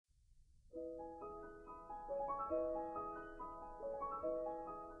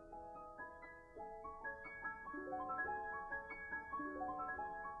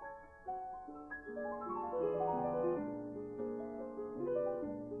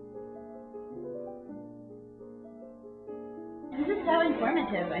This is so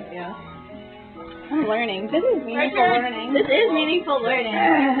informative, I feel. I'm learning. This is meaningful learning. This is meaningful learning.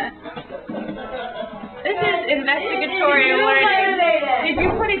 This is investigatory learning. Did you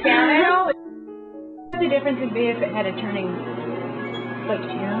put it down at all? What the difference would be if it had a turning switch,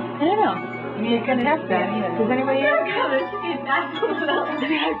 you know? I don't know. I mean, it's gonna test that. Does anybody else?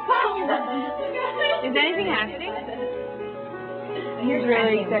 Is anything happening? Here's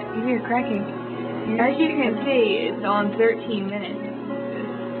really you're cracking. As you can see, it's on 13 minutes.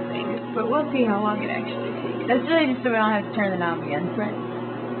 This thing. But we'll see how long it actually takes. That's really just so we don't have to turn the knob again. Right.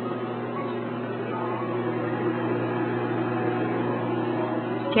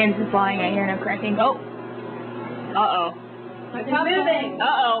 James is flying. I hear no cracking. Oh. Uh-oh. It's moving.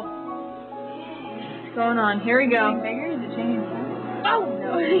 Uh-oh. What's going on? Here we go. Is it bigger? Is it changing? Oh,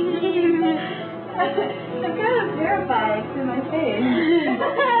 no. I'm kind of terrified to my face.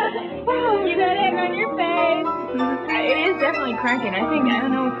 You got egg on your face. It is definitely cracking. I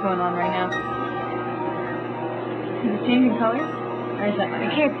don't know what's going on right now. Is it changing color? Or is that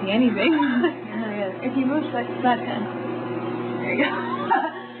I can't see anything. If you move like that, then. There you go.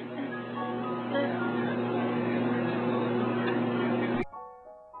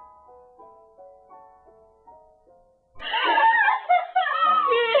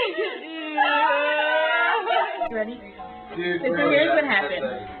 Ready? Dude, So here's what happened.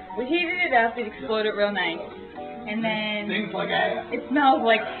 We heated it up, it exploded real nice. And then things like ass. it smells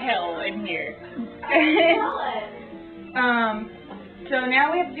like hell in here. So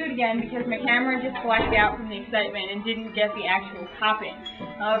now we have to do it again because my camera just blacked out from the excitement and didn't get the actual popping.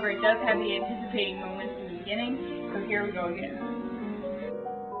 However, it does have the anticipating moments in the beginning, so here we go again.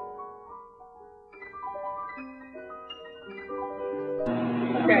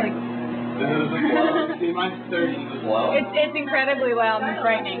 Okay. This is the glow. See, my thirst is the glow. It's incredibly loud and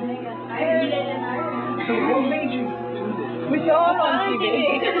frightening. So what made you do We saw it on TV.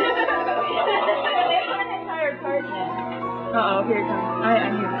 Uh-oh, here it comes. I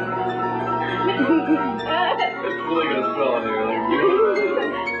hear it. It's really gonna smell in here, like.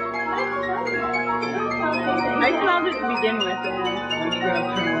 I smelled it to begin with, and When you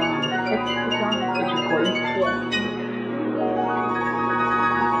gotta turn around. it's on. It's recording?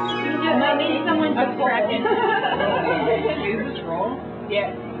 Maybe someone just cracked it. Is this raw?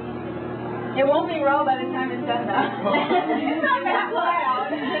 Yes. It won't be raw by the time it's done, though. It's not that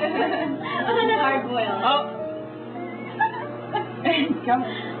loud. Hard boiled. Oh. Come.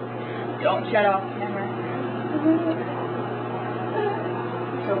 Don't shut off the camera.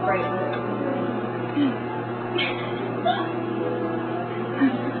 So bright.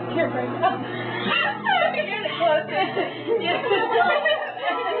 You're bright. Get it close.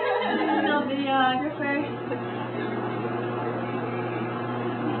 No videographer.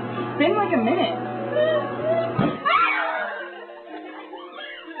 It's been like a minute.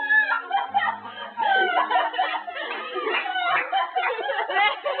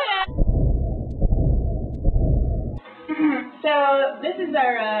 So this is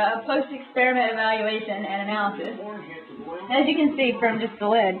our post-experiment evaluation and analysis. As you can see from just the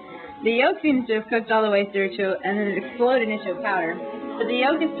lid, the yolk seems to have cooked all the way through to, and then it exploded into a powder. But the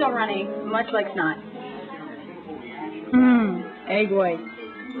yolk is still running, much like snot. Egg white.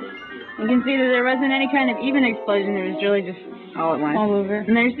 You can see that there wasn't any kind of even explosion, it was really just all at once. All over.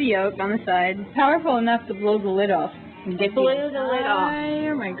 And there's the yolk on the side. Powerful enough to blow the lid off. And get the lid off.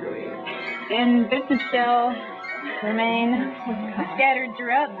 Your microwave. And bits of shell remain scattered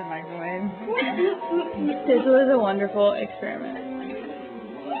throughout the microwave. This was a wonderful experiment.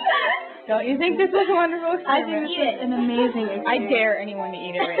 Don't you think this was a wonderful experiment? I can eat it. An amazing experiment. I dare anyone to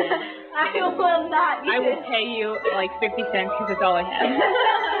eat it right now. I will not eat I will pay you like 50 cents because that's all I have.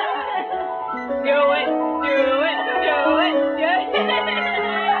 Do it, do it, do it, do it.